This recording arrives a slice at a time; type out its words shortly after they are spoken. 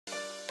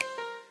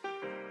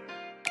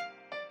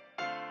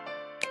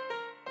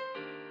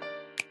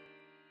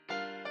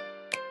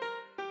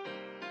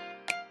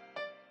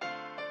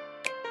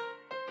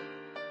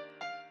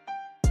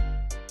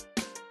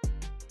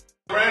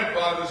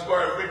grandfather,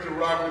 Squire Victor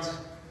Roberts,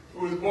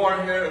 who was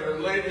born here in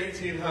the late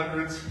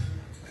 1800s.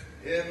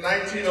 In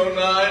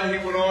 1909,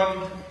 he went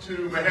on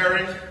to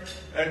Meharry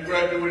and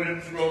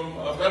graduated from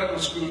medical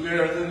school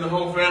there, and then the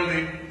whole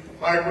family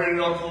migrated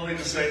ultimately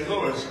to St.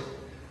 Louis.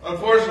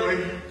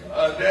 Unfortunately,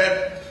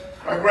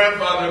 my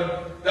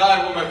grandfather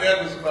died when my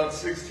dad was about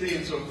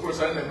 16, so of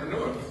course I never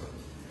knew him.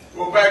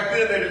 Well, back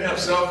then they didn't have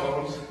cell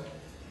phones,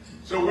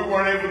 so we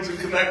weren't able to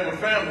connect with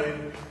family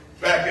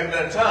back in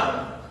that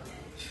time.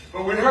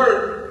 But we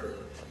heard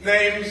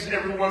names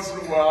every once in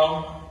a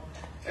while,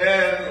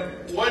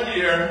 and one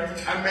year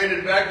I made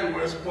it back to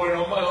West Point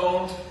on my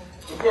own.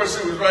 Of course,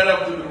 it was right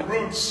after the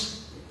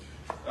Roots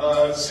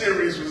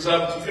series was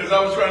up, because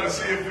I was trying to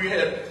see if we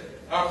had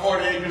our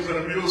 40 acres and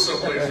a mule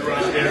someplace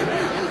around here.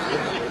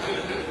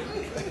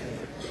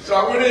 So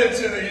I went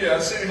into the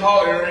City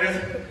Hall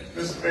area,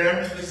 Mr.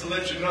 Mayor, just to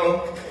let you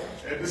know,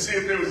 and to see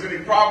if there was any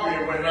property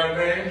in our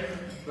name,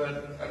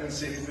 but I didn't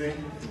see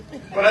anything.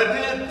 But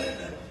I did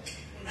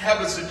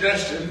have a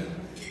suggestion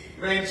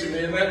made to me,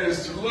 and that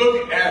is to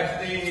look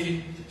at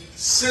the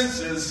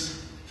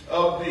census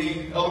of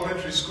the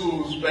elementary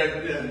schools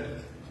back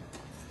then.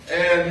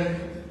 And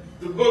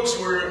the books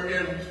were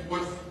in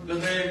with the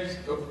names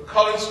of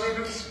colored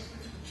students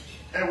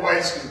and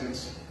white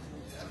students.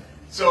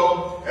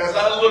 So as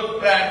I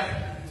look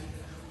back,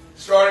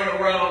 starting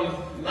around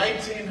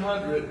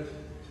 1900,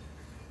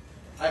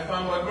 I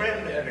found my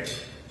granddaddy.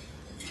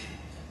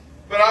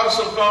 But I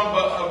also found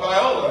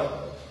Viola.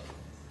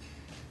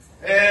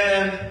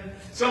 And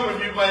some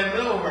of you might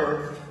know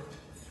her.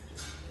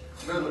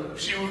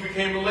 She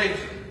became a lady.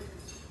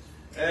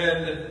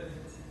 And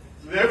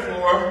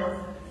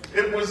therefore,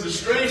 it was the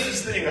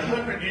strangest thing.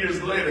 100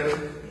 years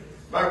later,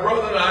 my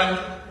brother and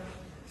I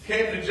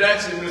came to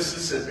Jackson,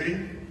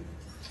 Mississippi,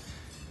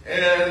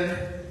 and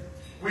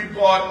we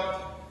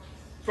bought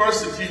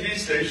first a TV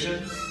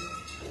station,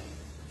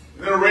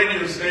 then a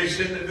radio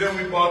station, and then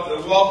we bought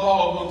the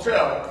Walpole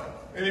Hotel.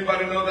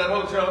 Anybody know that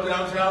hotel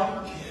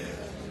downtown?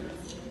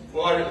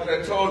 Well,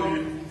 I told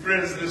you,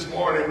 friends, this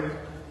morning,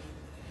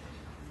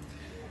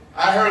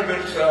 I heard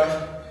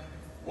that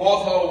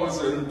Walpole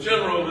was a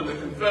general in the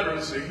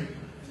Confederacy,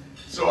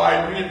 so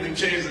I immediately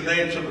changed the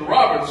name to the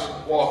Roberts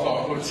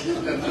Walpole Hotel.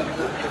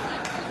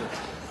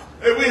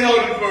 And we held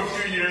it for a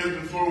few years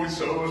before we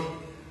sold.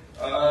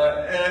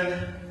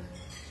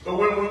 But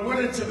when we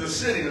went into the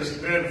city,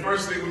 Mr. Mayor, the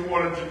first thing we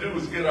wanted to do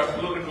was get our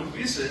political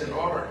visa in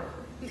order.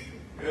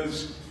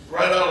 Because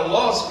right out of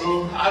law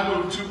school, I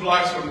moved 2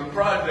 blocks from the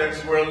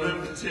projects where I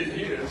lived for 10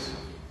 years.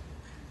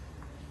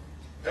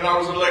 And I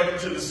was elected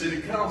to the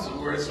city council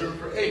where I served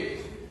for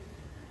 8.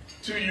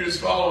 2 years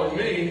following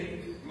me,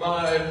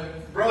 my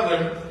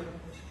brother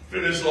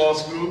finished law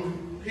school.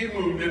 He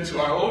moved into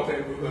our old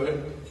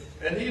neighborhood,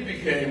 and he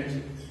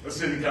became a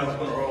city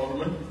councilman or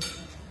alderman.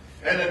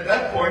 And at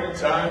that point in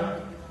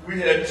time, we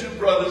had 2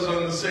 brothers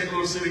on the St.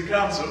 Louis City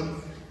Council,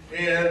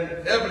 and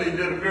Ebony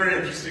did a very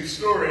interesting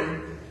story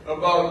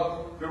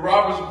about the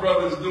Roberts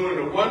brothers doing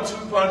a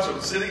 1-2 punch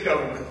on city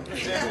government.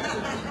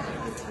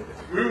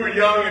 We were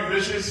young and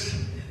vicious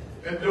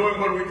and doing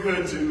what we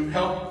could to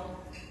help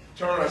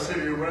turn our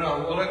city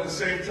around. Well, at the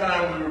same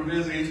time, we were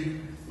busy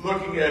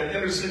looking at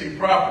inner city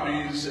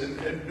properties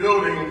and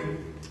building,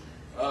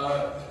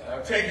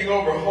 taking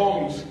over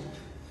homes.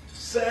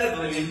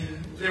 Sadly,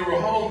 there were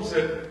homes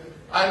that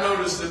I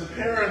noticed that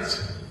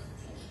parents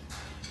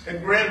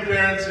and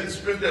grandparents had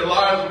spent their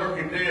lives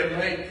working day and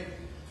night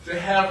to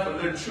have for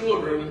their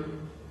children.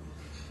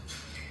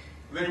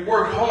 They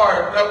worked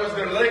hard, that was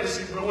their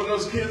legacy, but when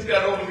those kids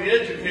got overly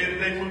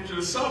educated, they moved to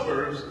the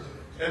suburbs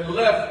and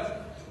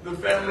left the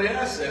family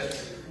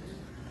assets.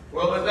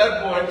 Well, at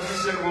that point, we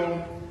said,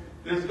 well,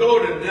 there's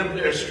gold in them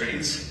their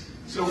streets.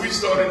 So we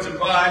started to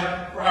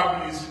buy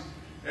properties,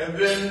 and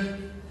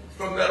then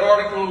from that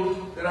article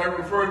that I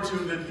referred to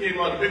that came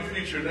out, a big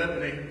feature in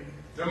Ebony,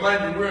 now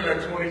mind you, we're in our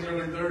 20s,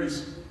 early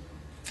 30s,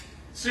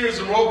 Sears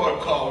and Roebuck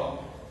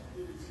called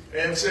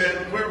and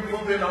said, we're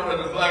moving out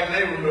of the black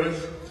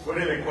neighborhoods. Well,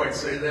 they didn't quite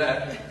say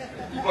that,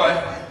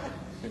 but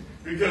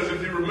because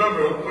if you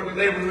remember, when the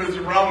neighborhoods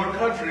around the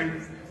country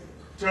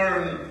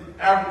turned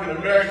African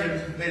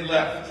American, they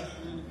left.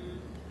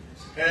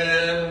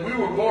 And we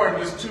were born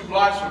just 2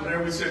 blocks from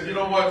there. We said, you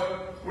know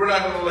what, we're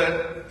not going to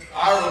let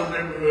our own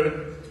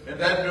neighborhood and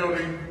that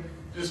building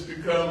just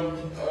become,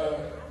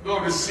 go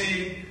to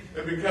seed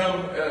and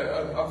become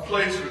a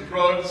place for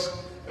drugs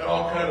and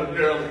all kinds of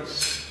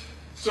derelicts.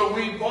 So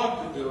we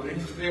bought the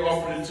building. They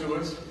offered it to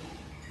us.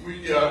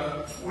 We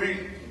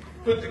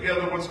put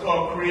together what's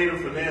called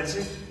creative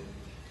financing.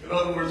 In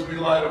other words, we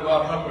lied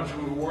about how much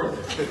we were worth.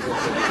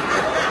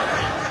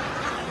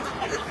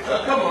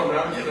 Come on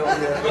now, you know.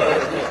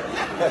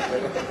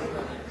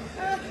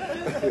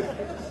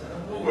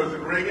 Who was it,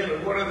 Reagan? Or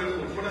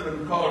one of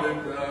them called it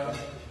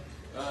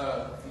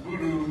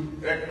voodoo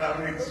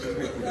economics.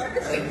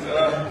 And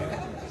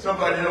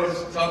somebody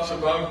else talks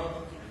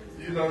about,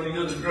 you know, you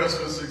got to dress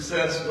for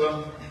success.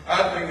 Well,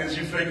 our thing is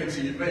you fake it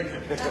till you make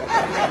it.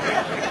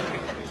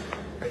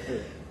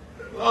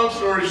 Long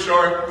story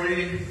short,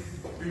 we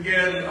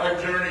began our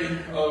journey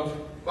of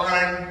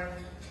buying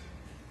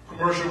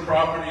commercial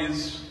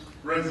properties,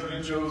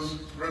 residentials,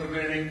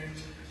 renovating,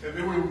 and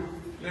then we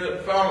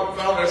found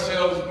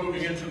ourselves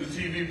moving into the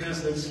TV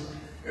business,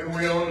 and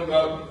we owned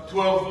about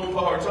 12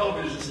 full-power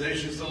television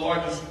stations, the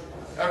largest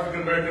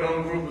African-American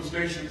owned group of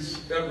stations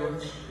ever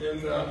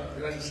in the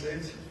United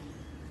States.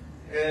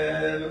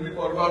 And we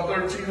bought about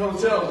 13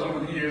 hotels over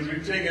the years.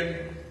 We've taken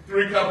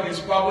 3 companies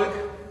public.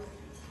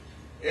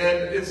 And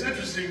it's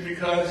interesting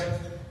because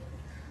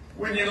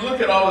when you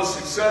look at all the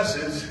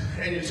successes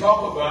and you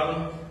talk about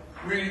them,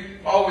 we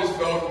always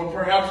felt, well,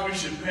 perhaps we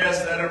should pass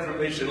that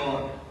information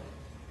on.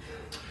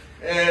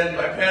 And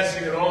by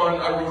passing it on,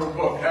 I wrote a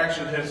book,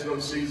 Action Has No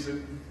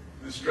Season,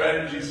 The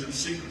Strategies and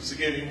Secrets to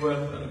Gaining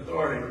Wealth and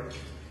Authority.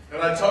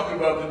 And I talk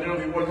about the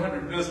nearly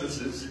 100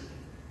 businesses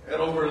and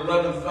over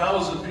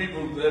 11,000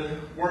 people that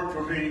worked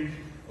for me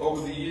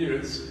over the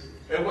years,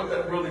 and what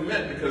that really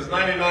meant, because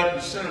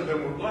 99% of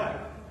them were black.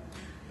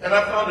 And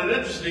I found it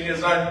interesting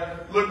as I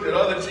looked at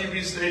other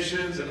TV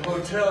stations and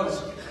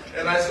hotels,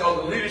 and I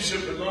saw the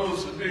leadership in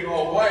those as being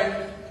all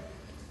white,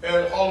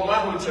 and all of my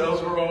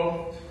hotels were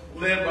all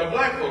led by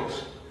black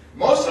folks.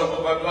 Most of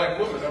them by black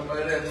women, I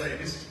might add,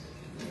 ladies.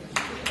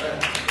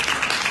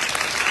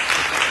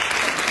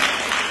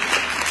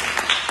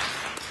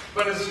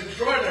 But it's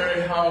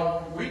extraordinary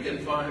how we can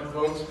find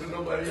folks, but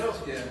nobody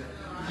else can.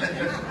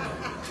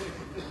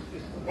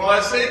 Well, I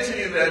say to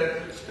you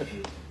that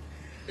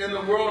in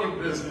the world of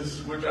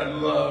business, which I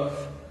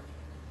love,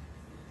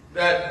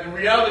 that the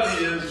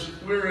reality is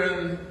we're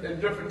in a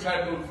different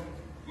type of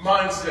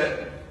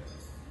mindset.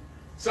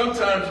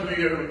 Sometimes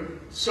we are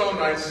so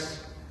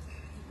nice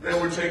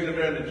that we're taken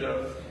advantage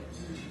of.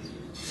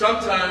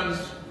 Sometimes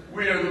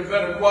we are the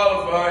better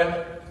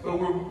qualified, but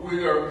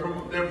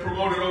they're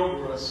promoted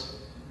over us.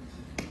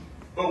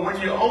 But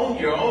when you own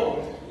your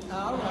own,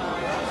 all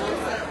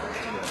right.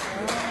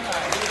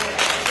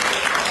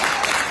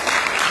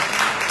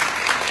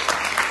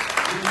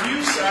 when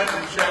you sign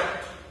the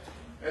check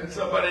and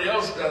somebody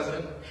else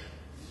doesn't,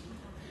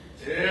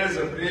 there's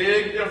a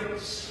big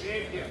difference.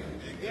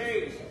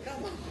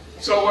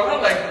 So what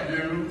I'd like to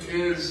do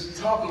is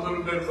talk a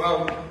little bit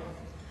about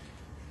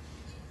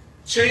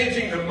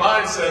changing the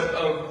mindset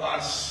of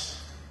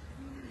us,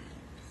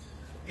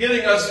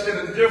 getting us in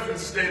a different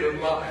state of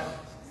mind.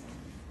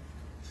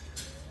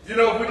 You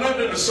know, if we lived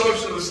in a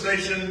socialist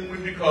nation,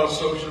 we'd be called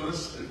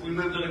socialists. If we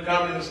lived in a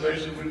communist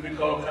nation, we'd be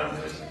called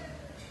communists.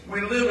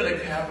 We live in a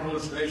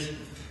capitalist nation.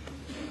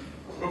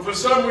 But for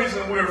some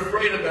reason, we're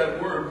afraid of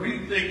that word. We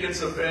think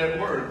it's a bad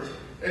word.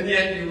 And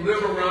yet you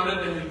live around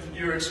it and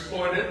you're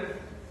exploited.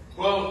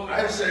 Well,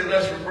 I say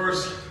let's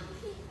reverse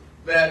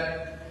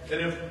that.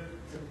 And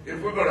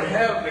if we're going to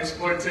have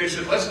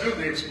exploitation, let's do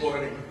the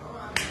exploiting.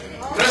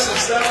 Let's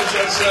establish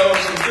ourselves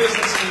in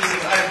businesses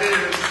and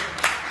ideas.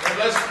 And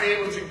let's be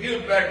able to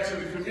give back to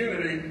the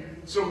community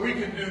so we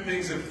can do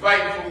things and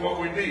fight for what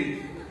we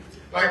need.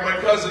 Like my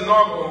cousin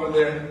Norma over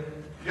there.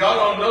 Y'all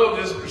don't know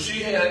this, but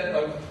she had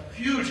a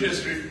huge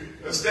history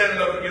of standing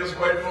up against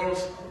white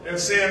folks and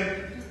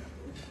saying,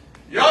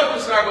 y'all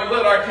just not going to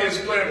let our kids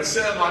play in the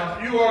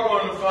sandlot. You are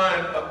going to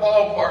find a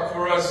ballpark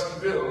for us to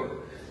build.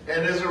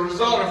 And as a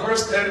result of her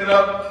standing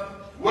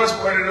up, West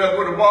ended up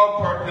with a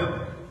ballpark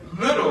that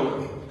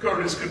little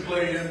Curtis could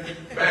play in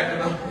back in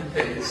the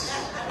days.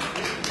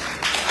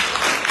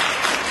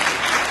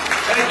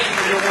 Thank you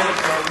for your work,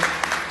 Carmen.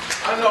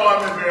 I know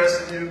I'm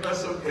embarrassing you,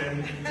 that's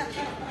okay.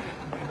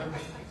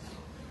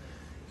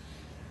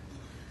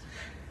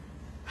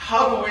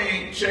 How do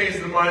we change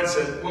the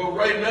mindset? Well,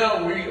 right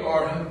now we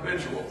are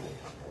habitual.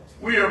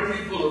 We are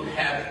people of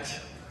habit.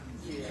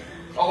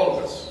 All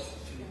of us.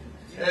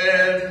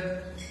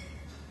 And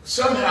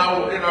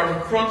somehow in our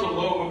frontal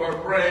lobe of our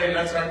brain,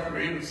 that's our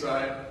creative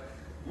side,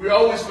 we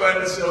always find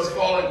ourselves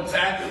falling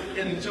back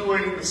and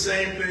doing the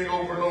same thing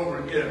over and over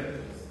again.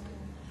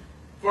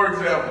 For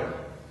example,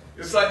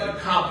 it's like the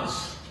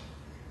compass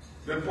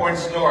that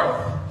points north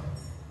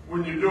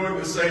when you're doing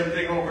the same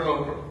thing over and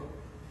over.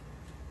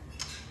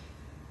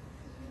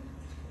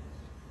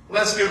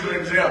 Let's give an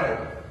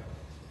example.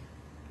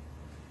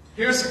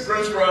 Here's some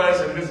French fries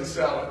and here's a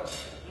salad.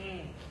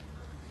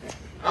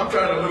 I'm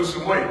trying to lose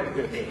some weight.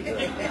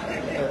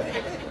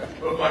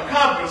 But my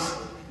compass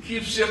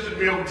keeps shifting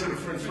me over to the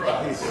French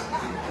fries.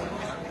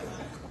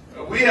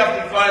 We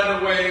have to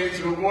find a way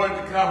to avoid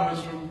the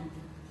compass from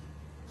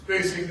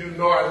facing due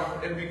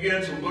north and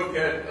begin to look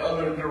at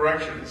other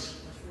directions.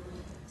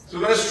 So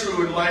that's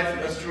true in life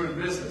and that's true in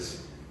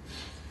business.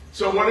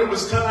 So when it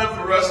was time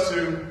for us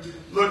to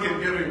look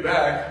at giving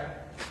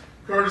back,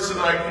 Curtis and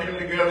I came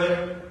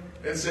together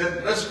and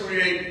said, let's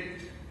create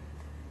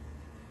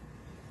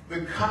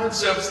the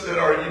concepts that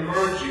are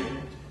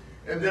emerging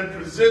and then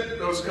present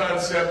those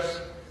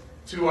concepts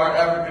to our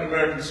African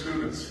American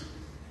students.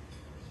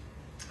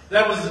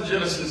 That was the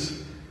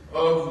genesis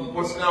of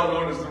what's now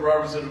known as the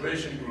Roberts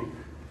Innovation Group.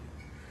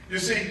 You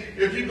see,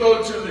 if you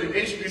go to the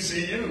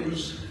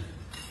HBCUs,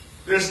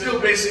 they're still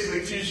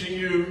basically teaching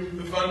you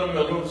the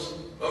fundamentals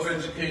of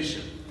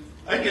education.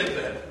 I get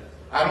that.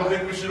 I don't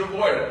think we should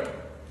avoid it.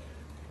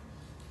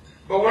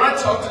 But when I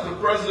talk to the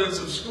presidents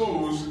of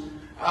schools,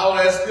 I'll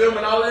ask them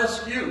and I'll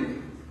ask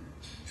you,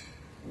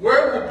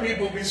 where will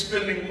people be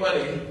spending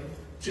money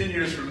 10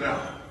 years from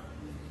now?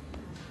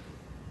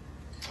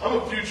 I'm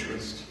a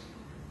futurist.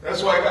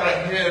 That's why I got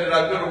ahead and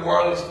I built a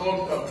wireless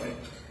phone company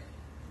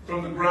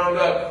from the ground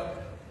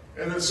up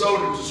and then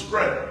sold it to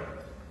Sprint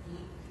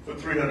for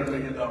 $300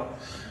 million.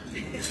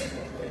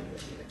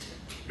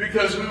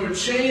 Because we were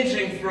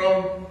changing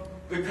from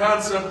the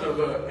concept of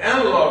an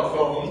analog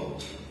phone.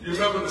 You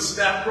remember the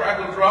snap,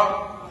 crackle,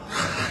 drop?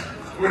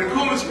 Where the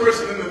coolest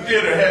person in the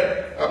theater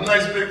had a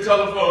nice big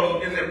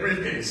telephone in their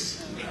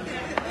briefcase.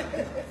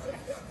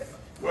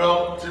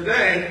 Well,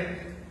 today,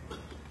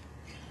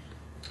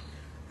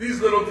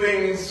 these little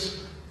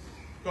things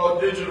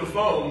called digital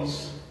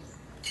phones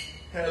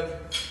have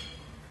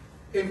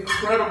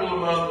incredible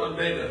amount of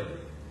data,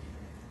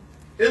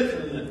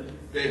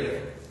 infinite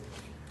data.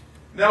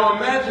 Now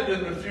imagine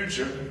in the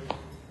future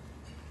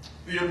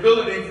the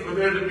ability for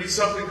there to be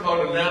something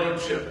called a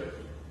nanochip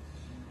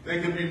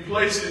that can be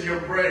placed in your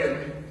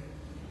brain,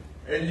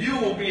 and you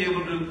will be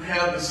able to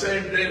have the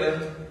same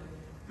data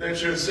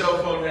that your cell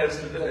phone has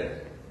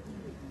today.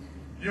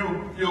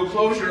 You'll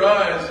close your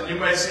eyes and you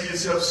might see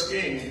yourself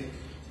skiing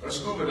or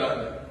scuba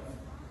diving.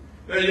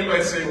 Now you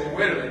might say, well,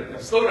 wait a minute, now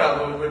slow down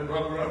a little bit,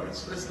 Brother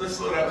Roberts. Let's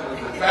slow down a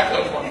little bit. Back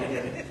up on me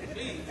again.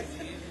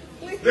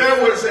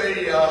 There was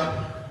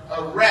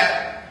a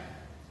rat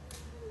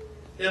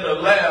in a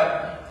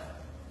lab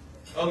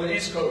on the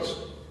East Coast.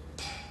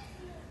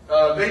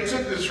 They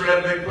took this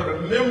rat and they put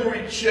a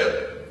memory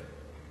chip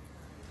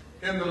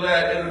in the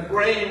lab, in the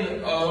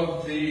brain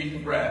of the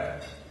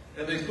rat.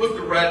 And they put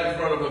the rat in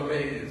front of a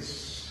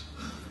maze.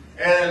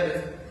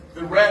 And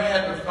the rat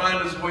had to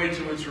find its way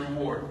to its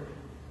reward.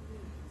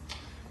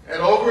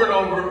 And over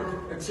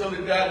until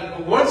it got it.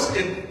 But once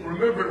it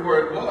remembered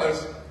where it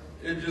was,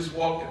 it just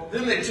walked it.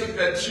 Then they took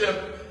that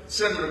chip,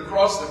 sent it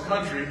across the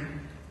country,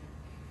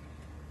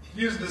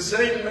 used the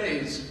same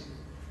maze,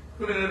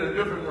 put it in a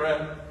different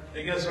rat,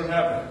 and guess what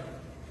happened?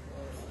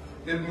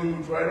 It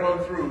moved right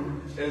on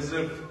through as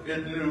if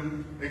it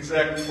knew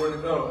exactly where to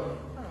go.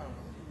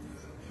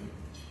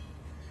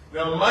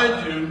 Now,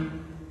 mind you,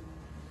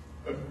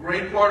 a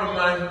great part of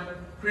my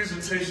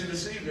presentation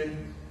this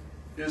evening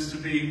is to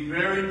be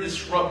very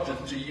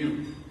disruptive to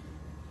you,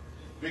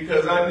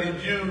 because I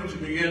need you to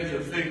begin to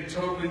think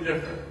totally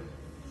different.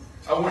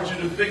 I want you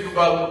to think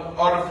about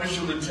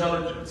artificial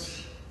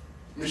intelligence,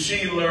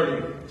 machine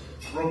learning,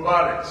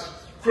 robotics,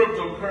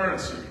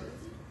 cryptocurrency.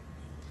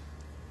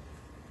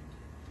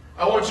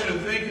 I want you to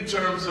think in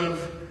terms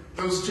of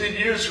those 10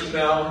 years from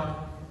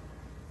now,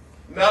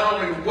 not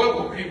only what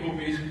will people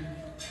be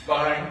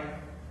buying,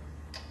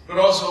 but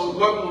also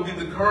what will be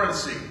the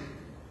currency.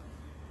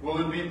 Will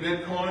it be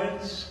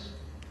Bitcoins,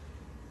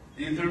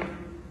 Ether,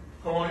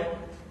 coin?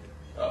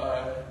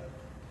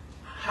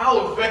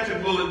 How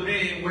effective will it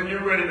be when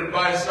you're ready to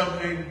buy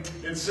something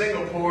in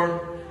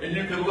Singapore and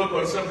you can look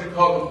on something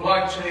called the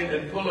blockchain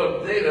and pull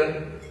up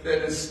data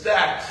that is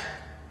stacked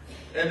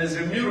and is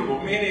immutable,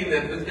 meaning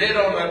that the data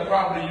on that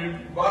property you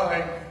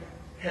buy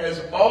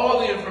has all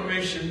the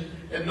information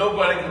and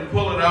nobody can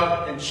pull it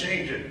out and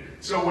change it.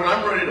 So when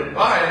I'm ready to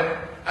buy it,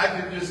 I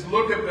can just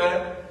look at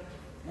that.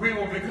 We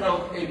will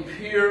become a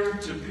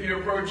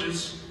peer-to-peer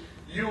purchase.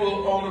 You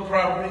will own the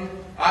property.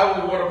 I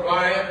will want to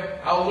buy it.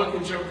 I'll look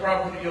at your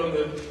property on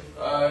the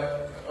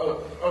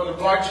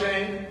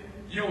blockchain.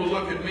 You will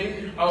look at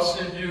me. I'll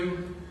send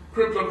you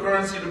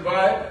cryptocurrency to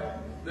buy it.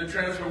 The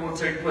transfer will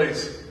take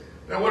place.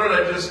 Now, what did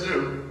I just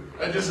do?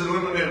 I just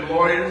eliminated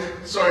lawyers.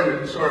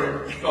 Sorry,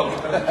 fellas.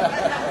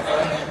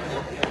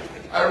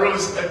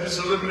 I just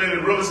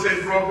eliminated real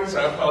estate brokers.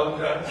 I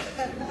apologize.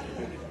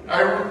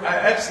 I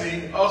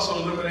actually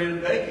also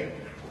eliminated banking.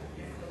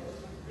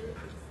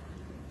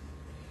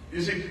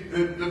 You see,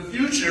 the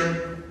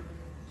future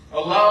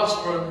allows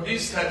for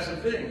these types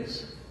of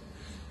things.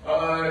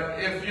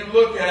 If you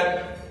look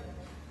at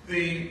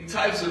the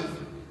types of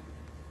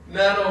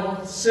nano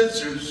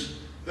sensors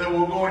that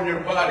will go in your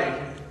body,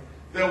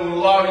 that will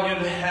allow you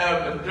to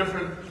have a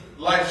different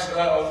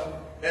lifestyle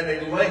and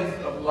a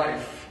length of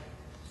life.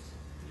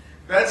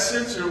 That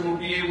sensor will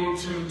be able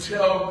to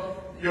tell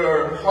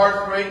your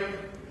heart rate,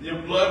 your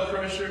blood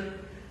pressure.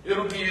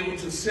 It'll be able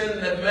to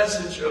send that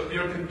message of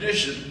your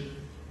condition.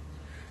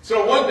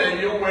 So one day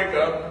you'll wake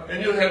up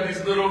and you'll have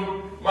these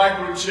little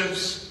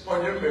microchips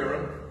on your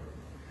mirror.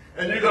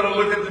 And you're going to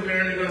look at the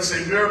mirror and you're going to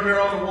say, mirror,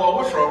 mirror on the wall,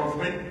 what's wrong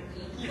with me?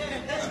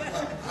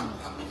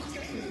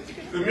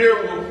 The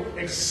mirror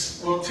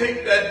will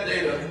take that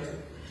data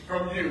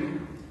from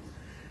you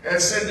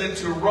and send it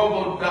to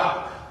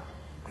RoboDoc.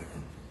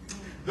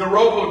 The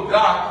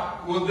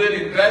RoboDoc will then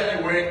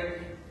evaluate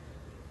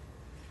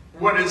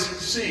what is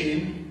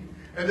seen,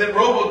 and then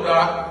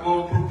RoboDoc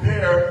will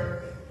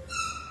prepare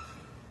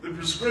the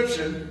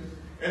prescription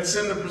and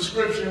send the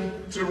prescription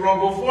to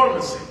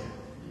RoboPharmacy.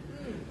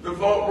 The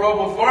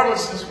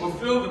RoboPharmacist will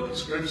fill the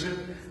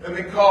prescription and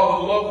then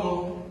call the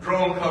local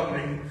drone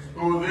company,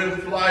 who will then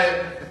fly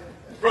it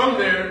from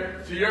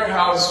there to your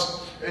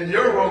house, and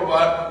your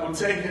robot will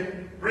take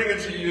it, bring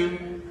it to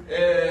you,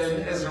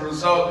 and as a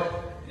result,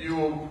 you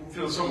will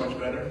feel so much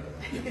better.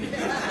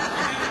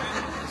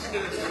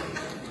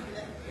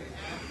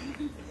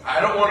 I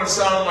don't want to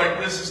sound like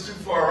this is too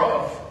far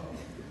off.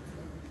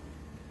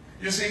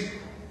 You see,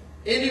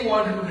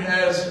 anyone who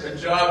has a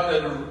job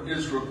that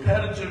is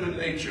repetitive in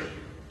nature,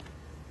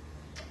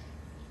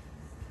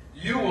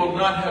 you will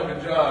not have a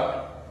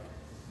job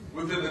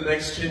within the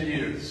next 10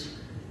 years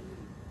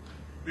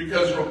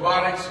because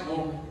robotics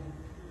will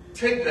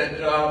take that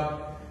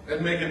job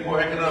and make it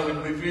more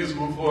economically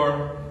feasible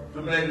for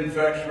the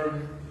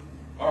manufacturer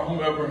or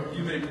whomever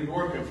you may be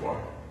working for.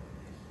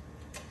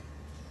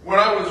 When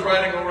I was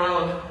riding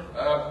around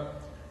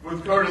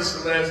with Curtis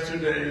the last 2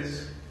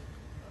 days,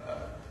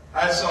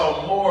 I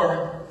saw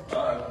more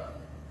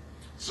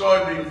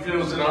soybean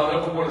fields than I'll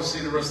ever want to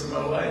see the rest of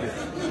my life.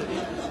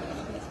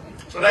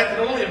 But I can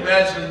only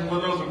imagine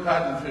when those were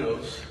cotton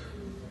fields.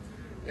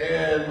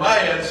 And my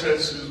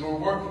ancestors were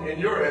working,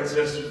 and your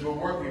ancestors were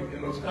working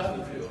in those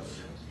cotton fields.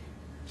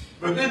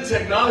 But then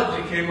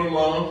technology came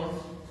along,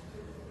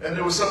 and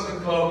there was something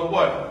called the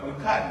what? The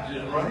cotton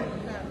gin, right?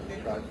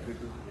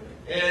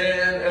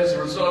 And as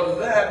a result of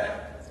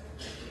that,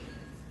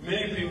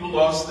 many people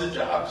lost their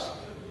jobs.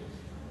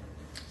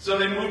 So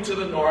they moved to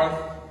the north,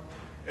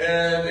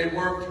 and they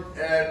worked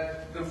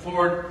at the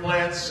Ford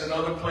plants and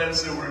other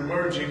plants that were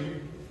emerging.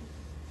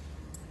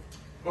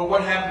 But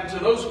what happened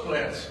to those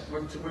plants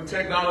when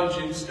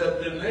technology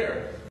stepped in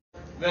there?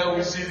 Now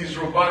we see these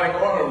robotic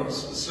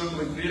arms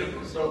assembling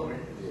vehicles, don't we?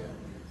 Yeah.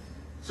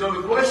 So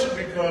the question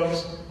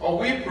becomes, are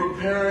we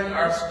preparing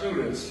our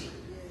students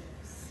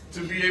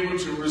to be able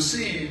to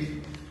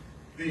receive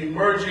the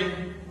emerging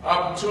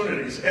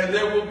opportunities? And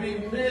there will be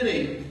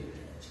many,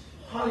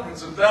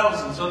 hundreds of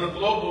thousands on a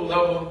global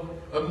level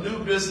of new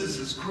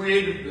businesses,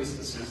 creative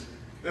businesses,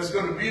 that's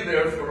going to be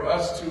there for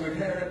us to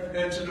inherit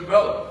and to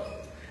develop.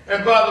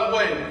 And by the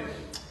way,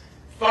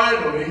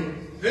 finally,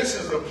 this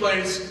is a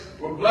place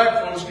where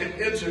black folks can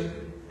enter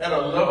at a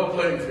level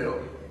playing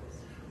field.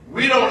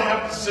 We don't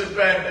have to sit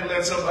back and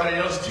let somebody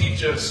else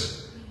teach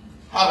us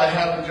how to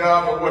have a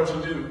job or what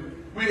to do.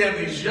 We have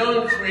these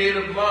young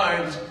creative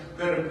minds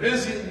that are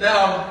busy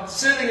now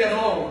sitting at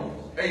home.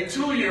 A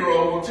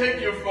 2-year-old will take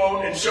your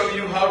phone and show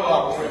you how to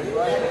operate.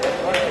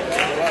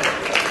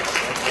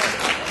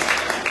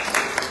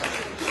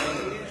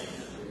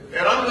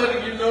 And I'm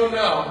letting you know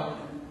now,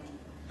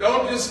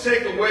 don't just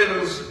take away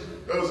those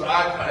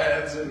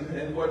iPads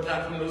and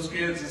whatnot from those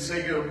kids and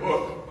say get a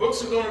book.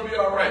 Books are going to be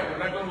all right. We're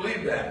not going to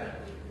leave that.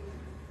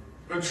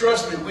 But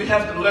trust me, we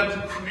have to let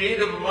the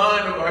creative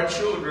mind of our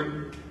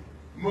children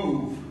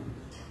move.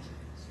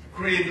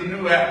 Create the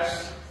new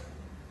apps,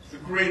 to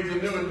create the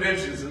new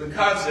inventions and the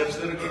concepts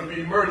that are going to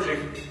be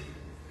emerging.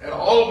 And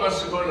all of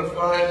us are going to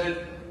find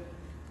it.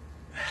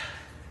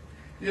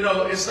 You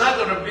know, it's not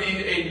going to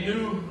be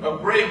a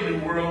brave new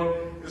world.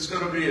 It's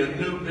going to be a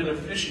new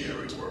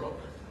beneficiary world.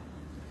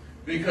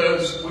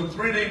 Because with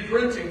 3D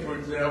printing, for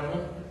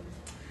example,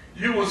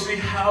 you will see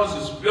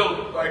houses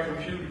built by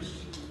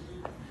computers.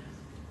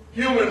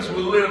 Humans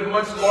will live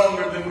much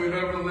longer than we've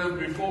ever lived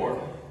before.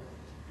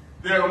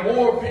 There are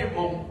more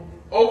people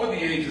over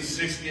the age of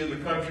 60 in the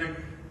country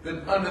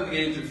than under the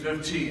age of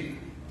 15.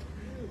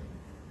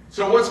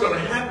 So what's going to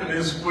happen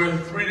is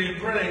with 3D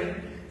printing,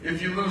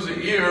 if you lose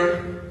an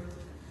ear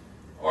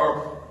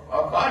or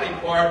a body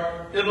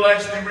part, it'll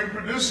actually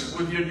reproduce it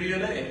with your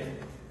DNA.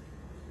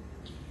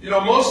 You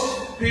know,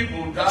 most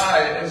people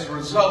die as a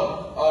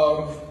result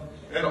of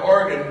an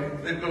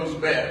organ that goes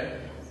bad.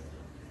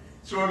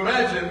 So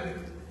imagine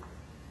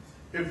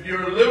if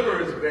your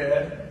liver is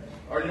bad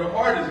or your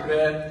heart is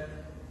bad,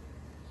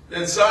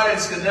 then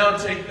science can now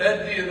take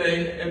that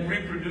DNA and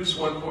reproduce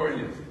one for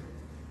you.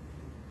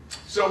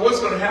 So what's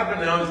going to happen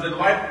now is that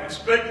life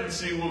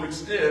expectancy will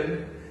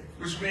extend,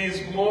 which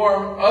means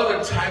more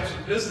other types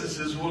of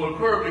businesses will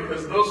occur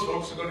because those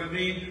folks are going to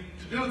need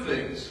to do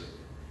things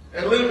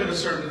and live in a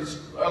certain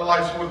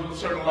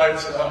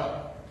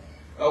lifestyle.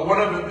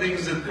 One of the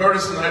things that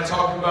Curtis and I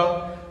talked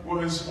about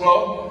was,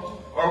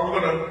 well, are we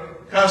going to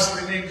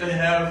constantly need to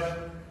have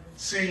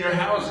senior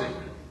housing?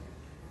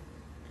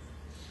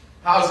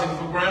 Housing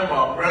for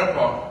grandma,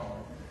 grandpa.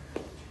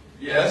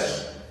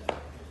 Yes.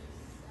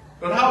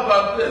 But how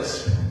about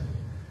this?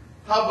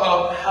 How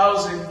about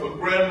housing for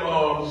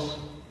grandmas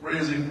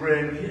raising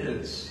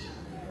grandkids?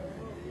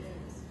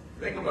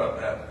 Think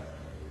about that.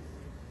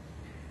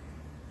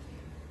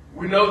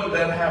 We know that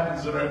that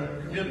happens in our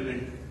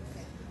community.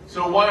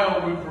 So why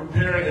are we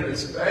preparing and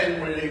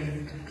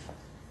evaluating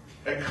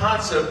a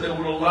concept that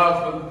would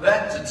allow for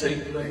that to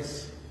take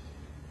place?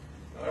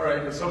 All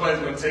right, if somebody's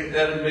going to take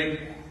that and make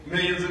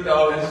millions of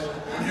dollars,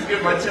 will you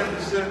give my 10%?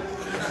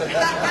 You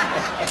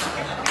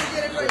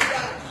did a great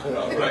job.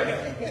 All right.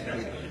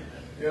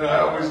 You know, I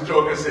always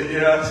joke, I say,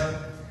 yeah,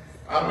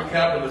 I'm a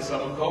capitalist,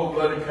 I'm a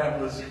cold-blooded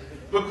capitalist,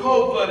 but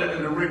cold-blooded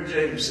in the Rick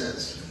James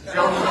sense.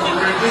 Y'all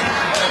remember Rick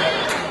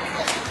James?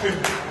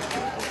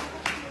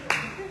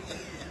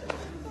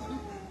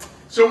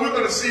 So we're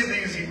going to see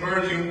these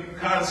emerging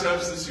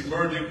concepts, this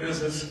emerging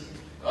business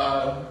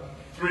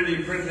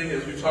 3D printing,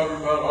 as we talk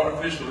about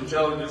artificial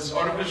intelligence.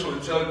 Artificial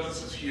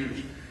intelligence is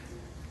huge.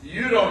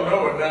 You don't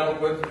know it now,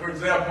 but for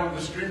example, the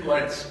street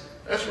lights,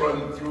 that's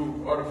run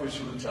through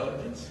artificial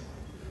intelligence.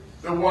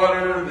 The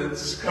water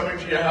that's coming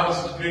to your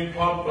house is being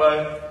pumped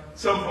by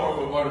some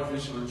form of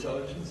artificial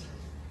intelligence.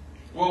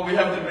 What we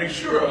have to make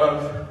sure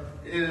of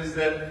is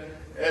that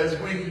as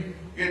we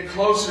get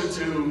closer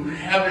to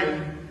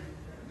having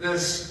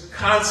this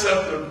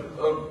concept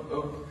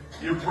of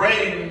your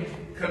brain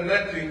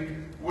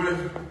connecting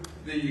with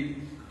the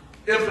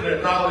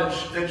infinite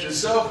knowledge that your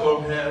cell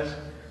phone has.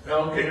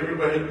 Now, okay,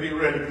 everybody be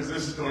ready, because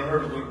this is going to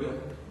hurt a little bit.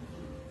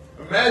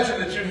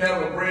 Imagine that you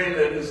have a brain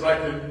that is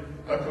like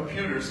a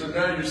computer, so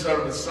now you're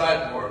sort of a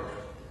cyborg,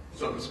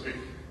 so to speak.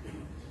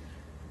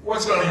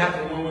 What's going to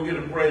happen when we get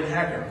a brain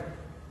hacker?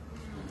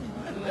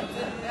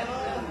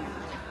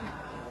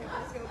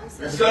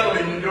 And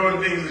suddenly you're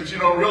doing things that you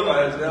don't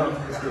realize now.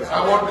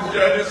 I want the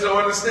judges to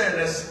understand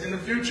that's in the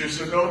future,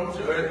 so don't,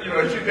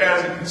 as you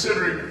guys are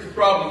considering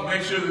problems,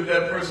 make sure that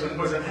that person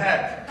wasn't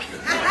hacked.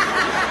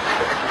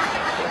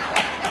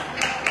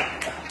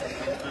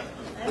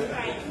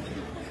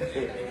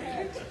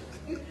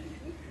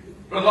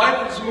 But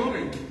life is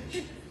moving.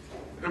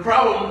 The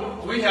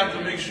problem we have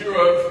to make sure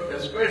of,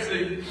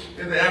 especially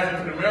in the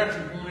African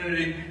American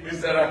community,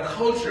 is that our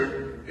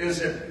culture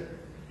isn't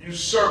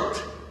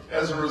usurped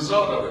as a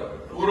result of it.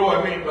 What do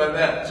I mean by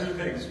that? Two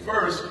things.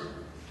 First,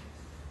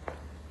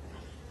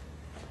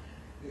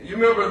 you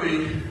remember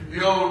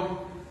the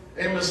old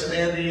Amos and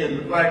Andy and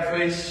the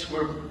blackface,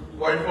 where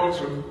white folks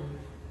were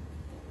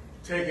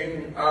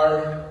taking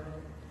our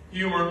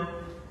humor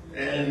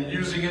and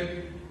using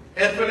it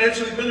and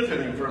financially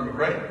benefiting from it,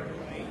 right?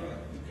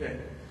 Okay.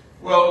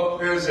 Well,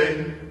 there's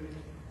a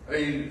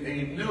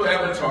new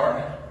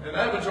avatar. An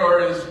avatar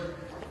is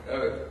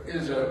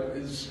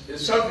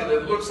something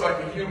that looks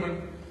like a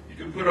human. You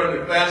can put on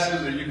your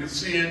glasses, or you can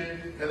see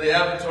it, and the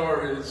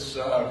avatar is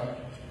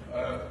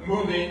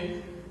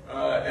moving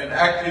and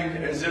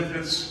acting as if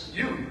it's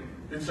you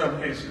in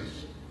some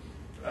cases.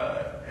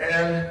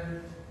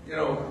 And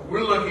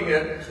we're looking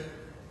at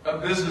a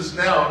business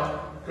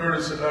now,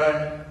 Curtis and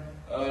I,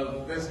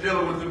 that's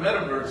dealing with the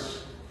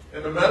metaverse.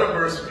 And the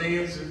metaverse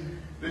means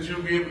that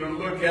you'll be able to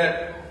look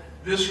at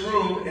this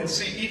room and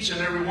see each and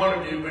every one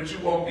of you, but you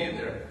won't be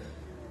there.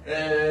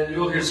 And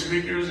you'll hear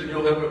speakers, and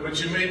but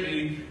you may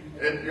be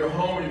at your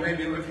home, you may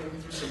be looking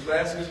through some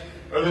glasses,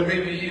 or there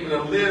may be even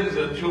a lens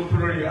that you'll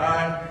put on your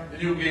eye,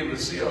 and you'll be able to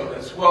see all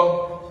this.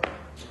 Well,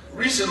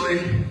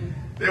 recently,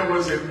 there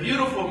was a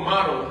beautiful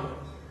model.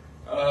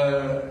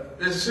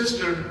 This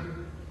sister,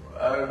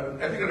 I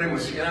think her name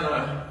was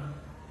Sienna,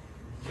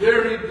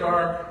 very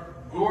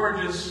dark,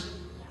 gorgeous,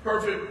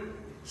 perfect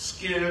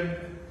skin,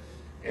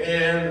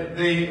 and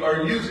they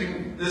are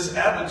using this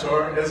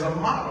avatar as a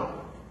model.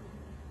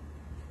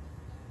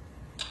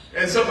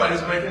 And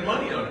somebody's making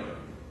money on it.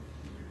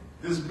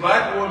 This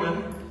black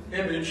woman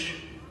image,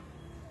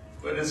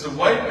 but it's a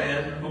white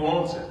man who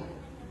owns it.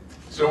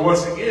 So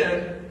once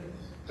again,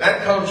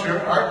 that culture,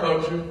 our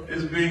culture,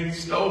 is being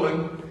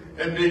stolen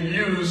and being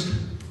used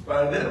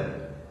by them.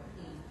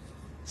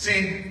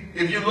 See,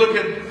 if you look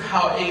at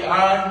how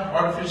AI,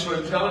 artificial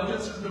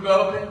intelligence, is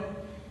developing,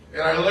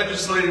 and our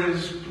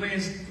legislators,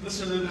 please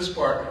listen to this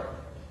part.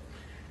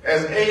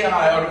 As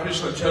AI,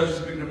 artificial intelligence,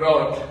 is being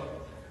developed,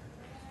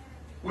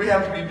 we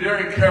have to be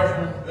very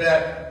careful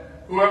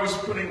that whoever's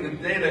putting the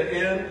data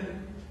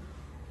in,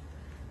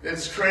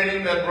 that's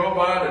training that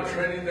robot or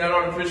training that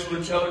artificial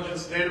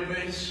intelligence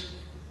database,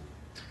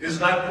 is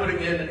not putting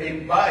in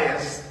a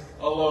bias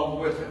along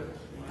with it.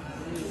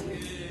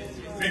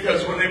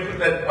 Because when they put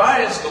that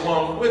bias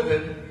along with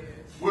it,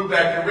 we're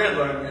back to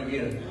redlining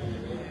again.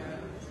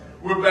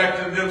 We're back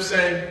to them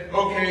saying,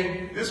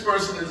 okay, this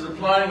person is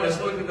applying, let's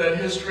look at that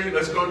history,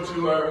 let's go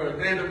to our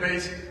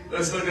database,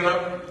 let's look it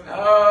up.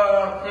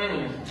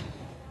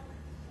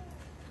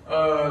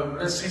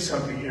 Let's see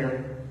something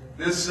here.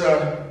 This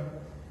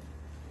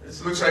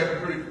looks like a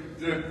pretty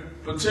good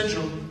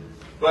potential,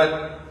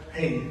 but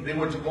hey, they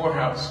went to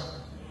Morehouse.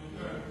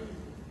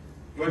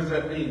 What does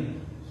that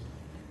mean?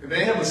 If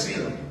they haven't seen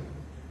them,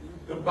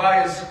 the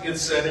bias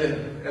gets set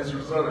in as a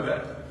result of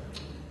that.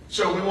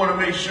 So we want to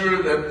make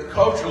sure that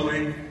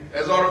culturally,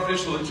 as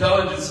artificial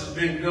intelligence is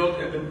being built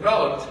and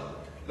developed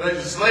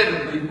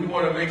legislatively, we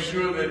want to make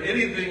sure that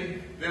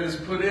anything that is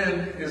put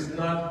in is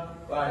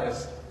not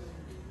biased,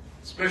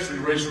 especially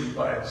racially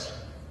biased.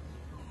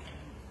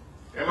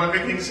 Am I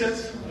making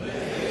sense?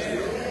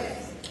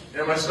 Yes.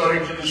 Am I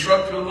starting to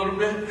disrupt you a little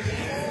bit?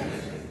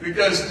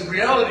 Because the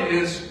reality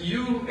is,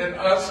 you and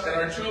us and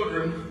our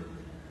children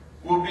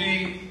will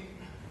be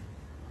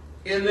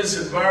in this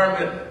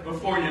environment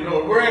before you know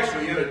it. We're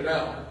actually in it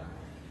now,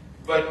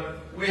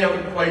 but we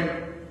haven't quite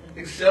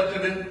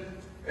accepted it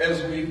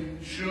as we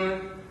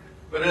should.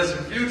 But as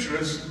a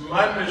futurist,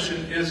 my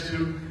mission is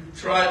to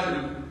try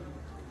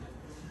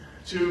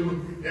to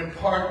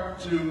impart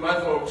to my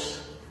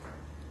folks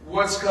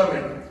what's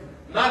coming.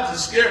 Not to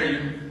scare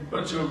you,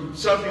 but to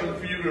something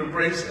for you to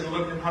embrace and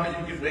look at how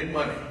you can make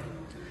money.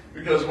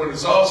 Because when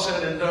it's all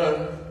said and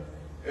done,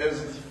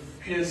 as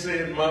kids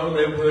say in my own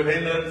neighborhood,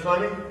 ain't nothing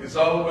funny. It's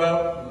all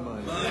about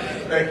money.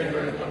 Thank you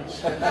very much.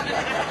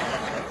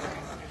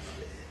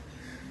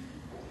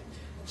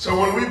 So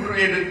when we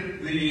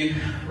created the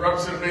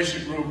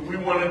representation group, we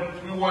wanted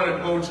to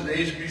go to the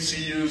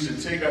HBCUs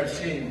and take our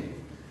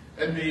team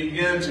and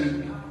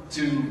begin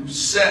to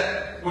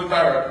set with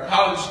our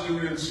college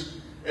students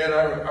and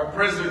our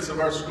presidents of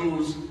our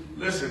schools,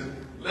 listen,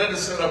 let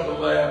us set up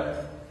a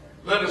lab,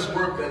 let us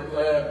work that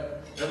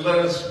lab, and let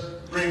us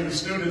bring the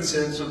students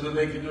in so that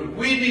they can do it.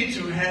 We need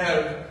to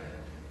have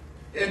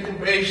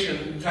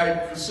incubation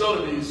type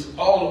facilities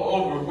all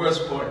over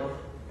West Point.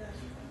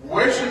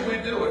 Where should we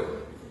do it?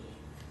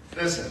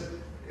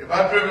 Listen, if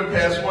I've driven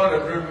past one,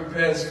 I've driven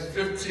past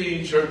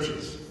 15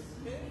 churches.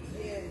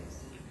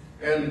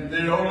 And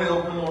they're only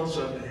open on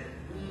Sunday.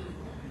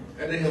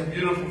 And they have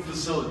beautiful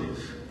facilities.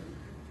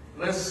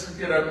 Let's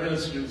get our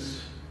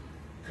ministers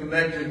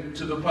connected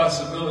to the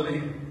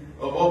possibility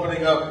of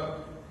opening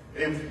up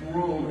a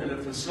room and a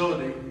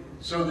facility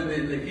so that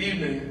in the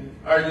evening,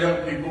 our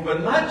young people,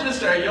 but not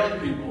just our young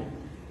people,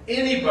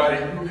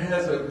 anybody who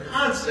has a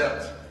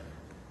concept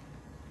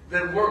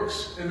that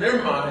works in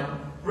their mind,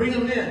 bring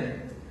them in.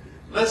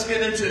 Let's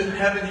get into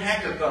having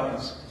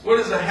hackathons. What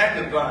is a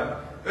hackathon?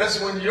 That's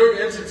when your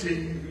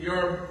entity,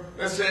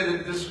 let's say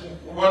that this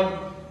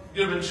one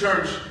given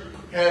church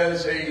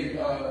has a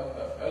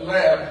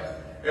lab,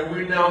 and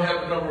we now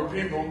have a number of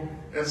people,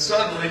 and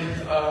suddenly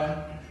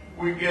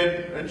we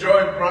get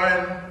Joy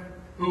Bryan,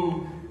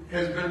 who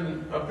has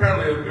been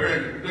apparently a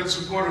very good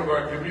supporter of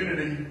our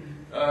community,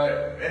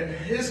 and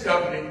his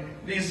company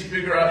needs to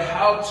figure out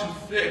how to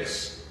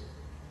fix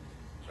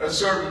a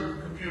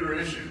certain computer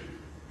issue.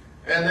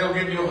 And they'll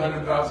give you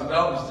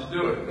 $100,000 to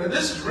do it. Now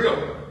this is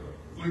real.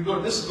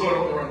 This is going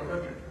all around the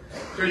country.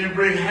 So you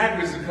bring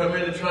hackers to come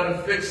in and try to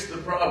fix the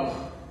problem.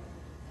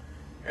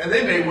 And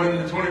they may win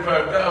the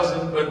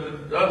 $25,000,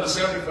 but the other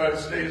 $75,000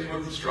 stays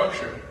with the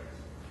structure.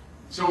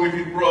 So we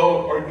can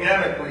grow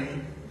organically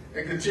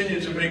and continue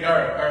to make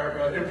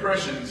our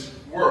impressions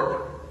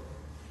work.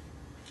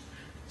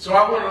 So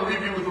I want to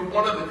leave you with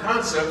one of the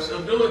concepts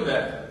of doing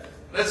that.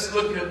 Let's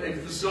look at a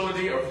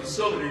facility or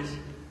facilities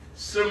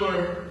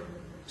similar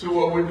to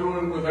what we're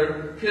doing with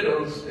our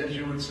kiddos, as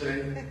you would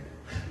say.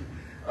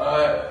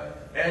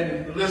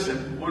 And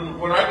listen,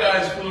 when our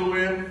guys flew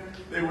in,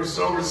 they were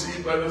so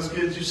received by those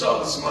kids. You saw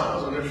the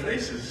smiles on their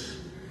faces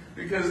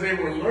because they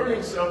were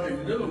learning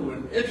something new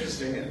and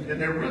interesting,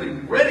 and they're really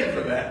ready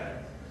for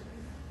that.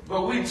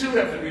 But we too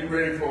have to be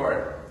ready for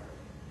it,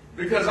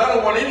 because I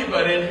don't want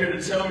anybody in here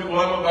to tell me,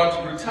 well, I'm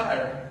about to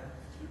retire.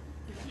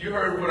 You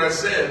heard what I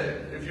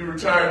said. If you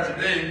retire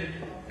today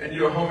and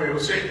you're a Homo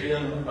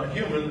sapien, a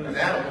human, an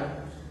animal,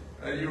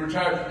 you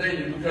retire today,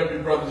 you become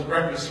your brother's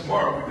breakfast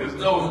tomorrow, because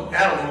no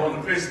animal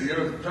on the face of the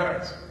earth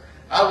retires.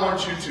 I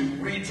want you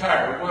to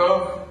retire.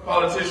 Well,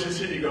 politicians,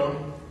 here you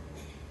go.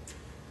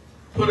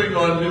 Putting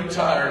on new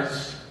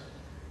tires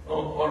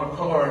on a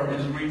car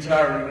is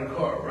retiring a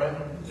car, right?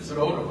 It's an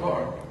older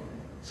car.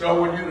 So I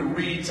want you to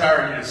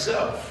retire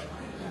yourself.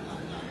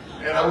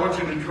 And I want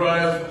you to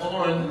drive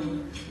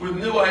on with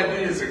new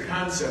ideas and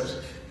concepts.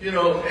 You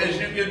know, as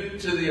you get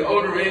to the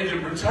older age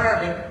of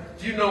retirement,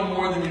 you know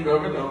more than you've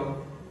ever known.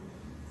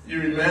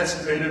 You're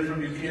emancipated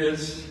from your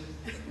kids.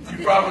 You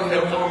probably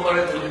have more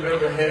money than you've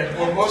ever had.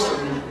 Well, most of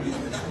you.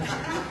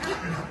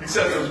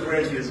 Except those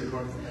grandkids, of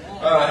course.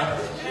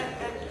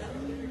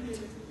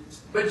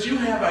 But you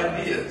have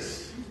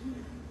ideas.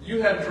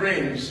 You have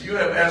dreams. You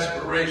have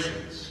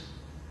aspirations.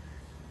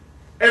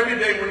 Every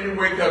day when you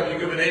wake up, you're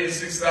given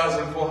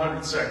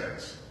 86,400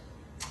 seconds.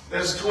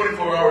 That's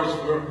 24 hours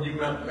for you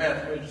math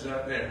majors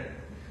out there.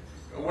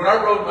 When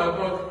I wrote my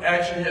book,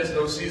 Action Has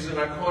No Season,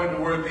 I coined the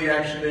word the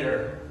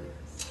actionaire.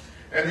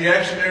 And the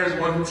actionaire is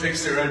one who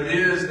takes their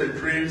ideas, their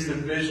dreams, their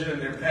vision,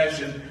 and their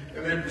passion,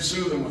 and they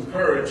pursue them with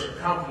courage,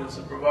 confidence,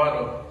 and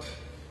bravado.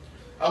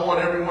 I want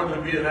everyone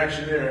to be an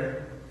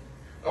actionaire.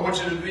 I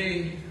want you to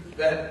be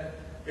that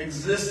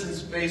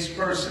existence-based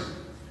person.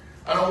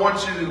 I don't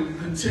want you to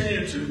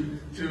continue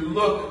to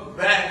look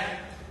back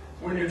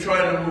when you're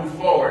trying to move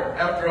forward.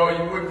 After all,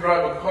 you wouldn't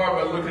drive a car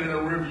by looking in a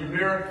rearview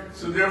mirror,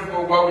 so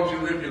therefore, why would you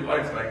live your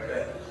life like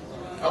that?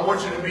 I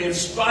want you to be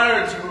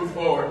inspired to move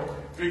forward,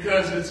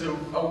 because it's a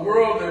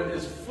world that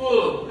is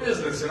full of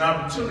business and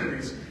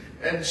opportunities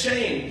and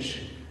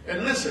change.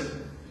 And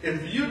listen,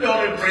 if you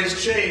don't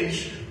embrace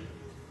change,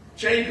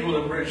 change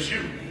will embrace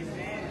you.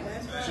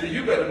 So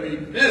you better be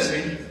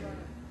busy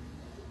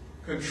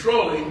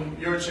controlling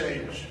your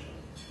change.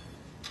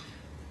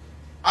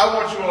 I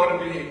want you all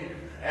to be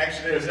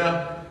actionaires.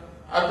 Now,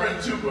 I've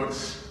written 2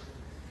 books.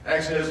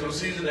 Action Has No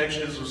Season,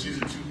 Action Has No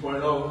Season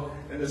 2.0.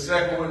 And the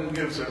second one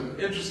gives an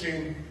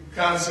interesting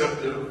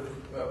concept of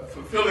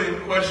fulfilling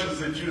questions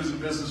that you as a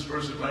business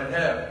person might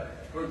have.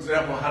 For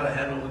example, how to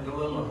handle a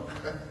dilemma.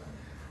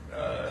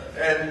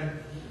 And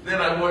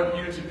then I want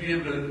you to be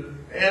able to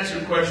answer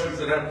questions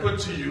that I put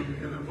to you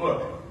in the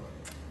book.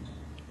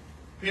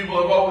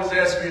 People have always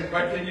asked me,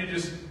 why can't you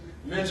just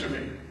mentor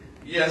me?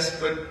 Yes,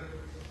 but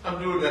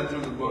I'm doing that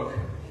through the book.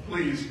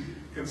 Please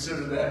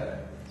consider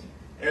that.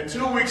 And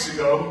 2 weeks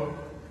ago,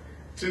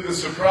 to the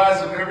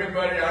surprise of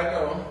everybody I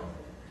know,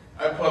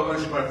 I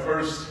published my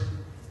first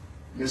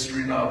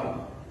mystery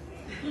novel.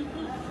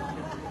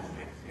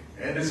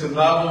 And it's a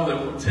novel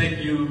that will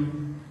take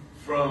you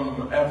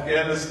from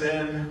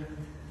Afghanistan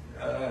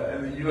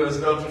and the U.S.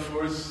 Delta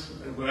Force,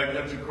 and I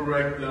got to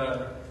correct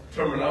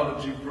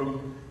terminology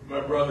from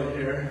my brother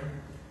here.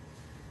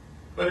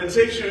 But it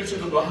takes you into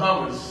the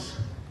Bahamas,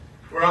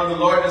 where I'm the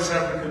largest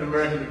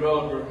African-American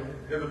developer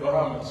in the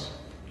Bahamas.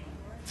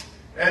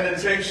 And it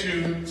takes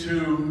you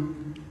to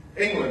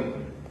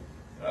England.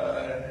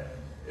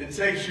 It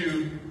takes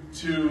you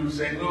to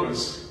St.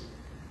 Louis.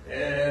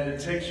 And it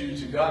takes you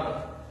to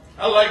Ghana.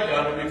 I like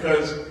Ghana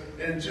because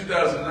in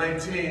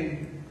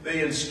 2019,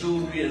 they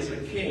installed me as a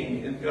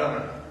king in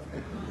Ghana.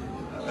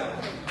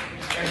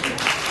 Thank you.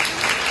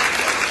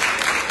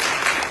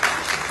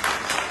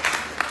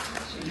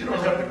 So you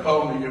don't have to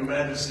call me Your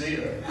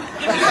Majesty.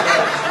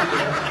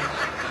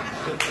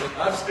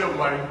 I'm still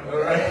Mike,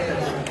 all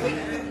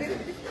right?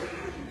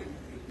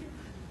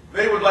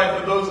 They would like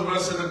for those of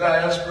us in the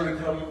diaspora to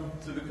come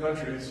to the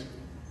countries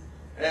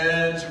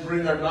and to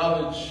bring our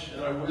knowledge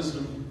and our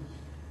wisdom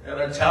and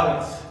our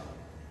talents,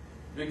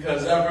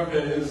 because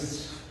Africa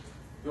is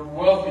the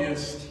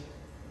wealthiest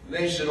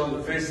nation on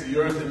the face of the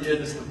earth, and yet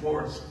it's the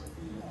poorest.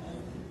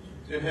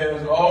 It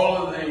has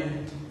all of the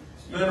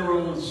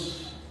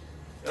minerals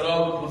and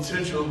all the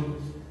potential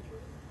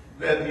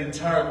that the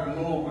entire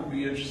globe would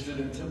be interested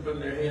in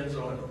putting their hands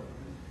on.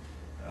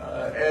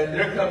 And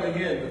they're coming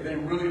in, but they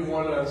really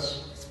want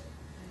us,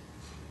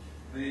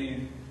 the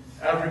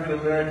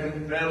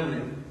African-American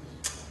family,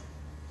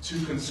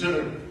 to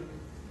consider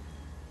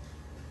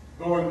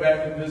going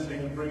back and visiting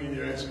and bringing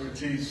your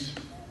expertise.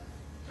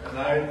 And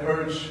I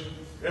encourage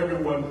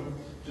everyone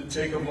to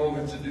take a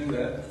moment to do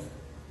that.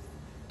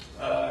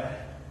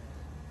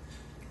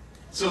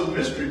 So the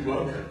mystery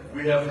book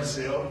we have for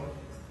sale,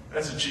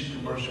 that's a cheap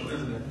commercial,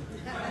 isn't it?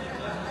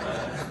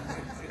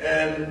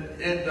 And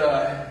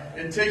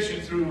it takes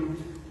you through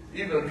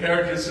even a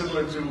character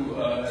similar to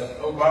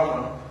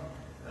Obama.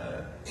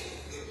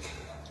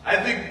 I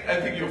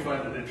think you'll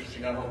find it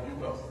interesting. I hope you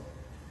will.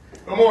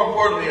 But more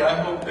importantly, I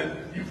hope that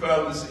you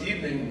found this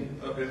evening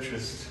of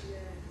interest.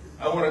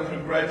 I want to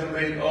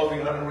congratulate all the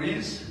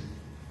honorees.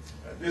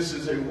 This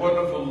is a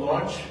wonderful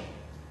launch.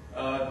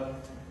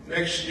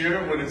 Next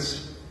year, when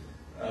it's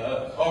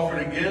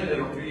offered again,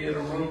 it'll be in a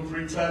room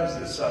 3 times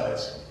this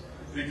size,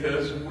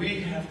 because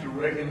we have to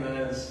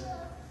recognize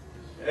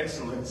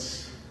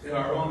excellence in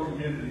our own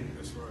community.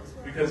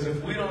 Because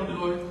if we don't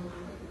do it,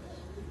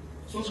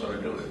 who's going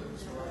to do it?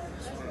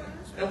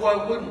 And why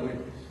wouldn't we?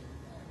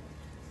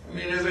 I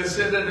mean, as I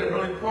said at the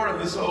early part of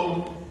this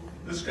whole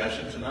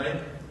discussion tonight,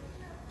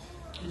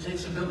 it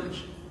takes a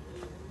village.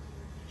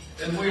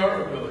 And we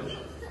are a village.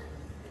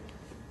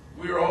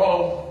 We are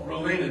all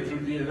related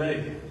through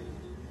DNA.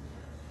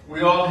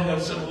 We all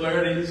have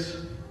similarities.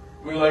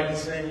 We like the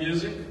same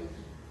music.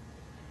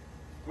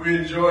 We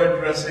enjoy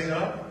dressing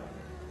up.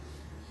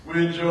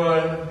 We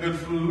enjoy good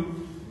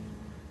food.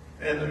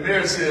 And the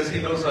mayor says he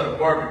knows how to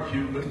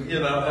barbecue, but you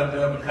know, I'll have to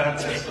have a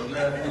contest on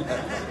that.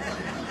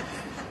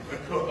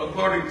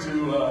 According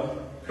to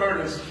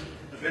Curtis,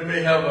 they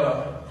may have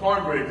a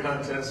cornbread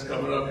contest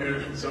coming up here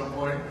at some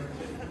point.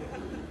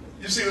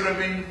 You see what I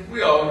mean?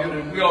 We all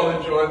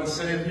enjoy the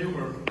same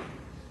humor.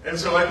 And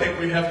so I think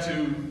we have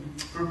to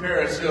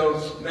prepare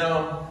ourselves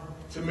now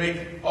to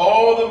make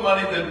all the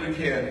money that we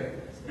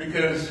can,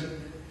 because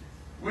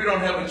we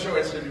don't have a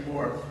choice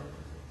anymore.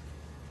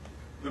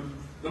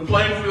 The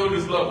playing field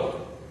is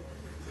level.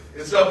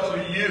 It's up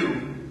to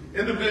you,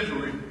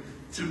 individually,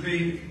 to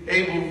be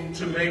able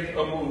to make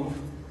a move.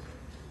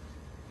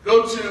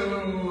 Go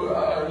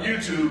to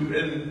YouTube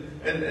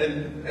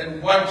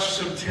and watch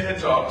some TED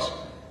Talks.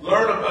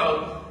 Learn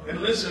about and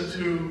listen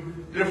to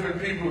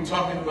different people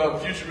talking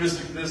about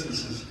futuristic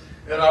businesses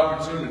and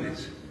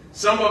opportunities.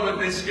 Some of it,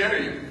 they scare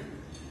you,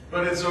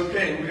 but it's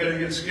okay. We got to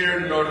get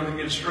scared in order to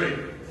get straight.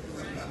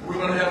 We're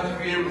going to have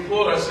to be able to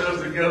pull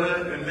ourselves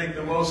together and make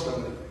the most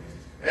of it.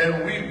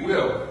 And we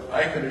will,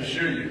 I can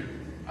assure you.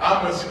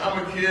 I'm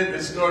a kid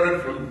that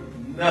started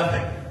from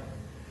nothing.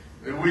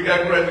 We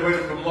got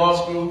graduated from law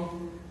school.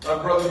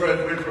 My brother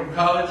graduated from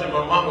college, and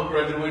my mama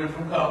graduated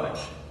from college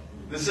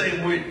the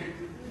same week.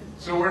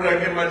 So where did I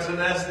get my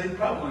tenacity?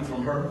 Probably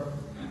from her.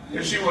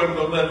 And she wasn't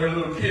going to let her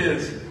little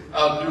kids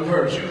outdo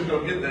her. She was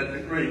going to get that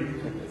degree.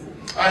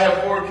 I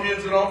have 4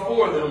 kids, and all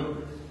 4 of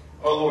them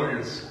are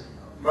lawyers.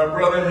 My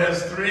brother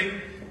has 3.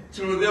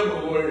 2 of them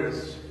are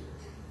lawyers.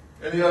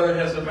 And the other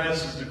has a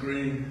master's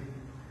degree.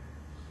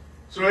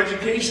 So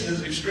education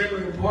is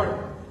extremely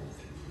important.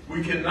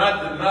 We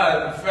cannot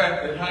deny the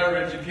fact that higher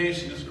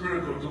education is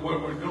critical to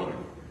what we're doing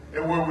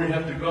and where we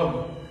have to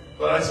go.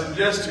 But I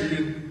suggest to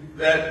you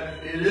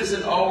that it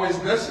isn't always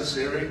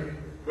necessary,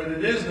 but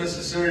it is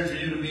necessary for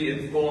you to be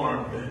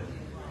informed,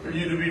 for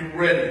you to be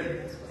ready,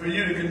 for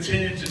you to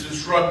continue to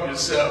disrupt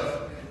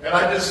yourself. And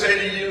I just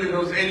say to you, in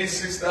those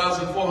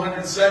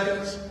 86,400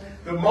 seconds,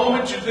 the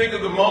moment you think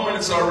of the moment,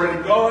 it's already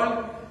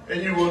gone.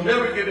 and you will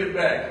never get it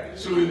back.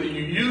 So either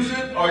you use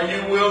it or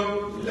you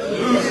will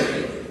lose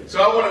it.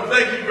 So I want to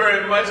thank you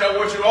very much. I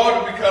want you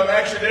all to become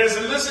actionaires.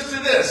 And listen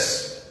to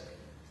this.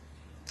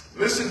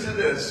 Listen to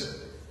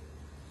this.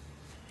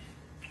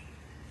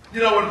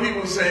 You know, when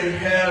people say,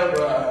 have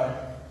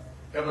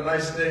a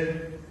nice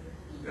day,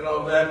 and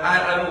all that,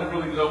 I don't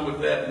really know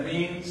what that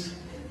means.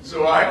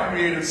 So I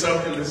created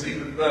something that's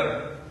even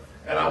better.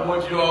 And I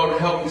want you all to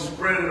help me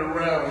spread it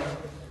around.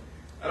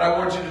 And I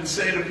want you to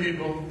say to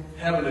people,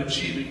 have an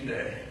achieving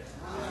day.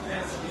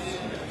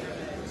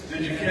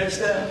 Did you catch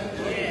that?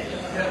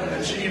 Have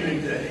an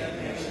achieving day.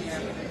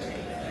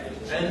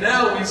 And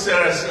now we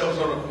set ourselves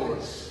on a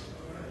course.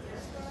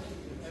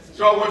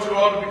 So I want you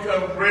all to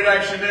become great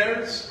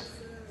actionaires.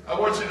 I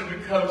want you to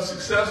become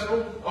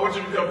successful. I want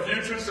you to become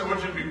futurists. I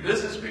want you to be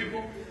business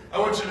people. I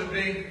want you to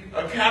be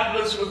a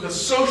capitalist with a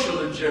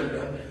social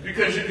agenda,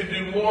 because you can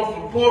do more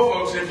for poor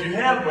folks if you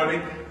have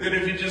money than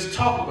if you just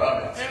talk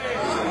about it.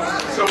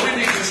 So we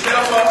need to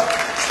step up,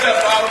 step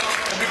out,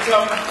 and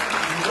become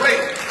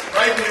great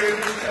right here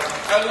in this town.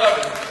 I love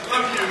it.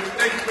 Love you.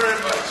 Thank you very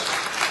much.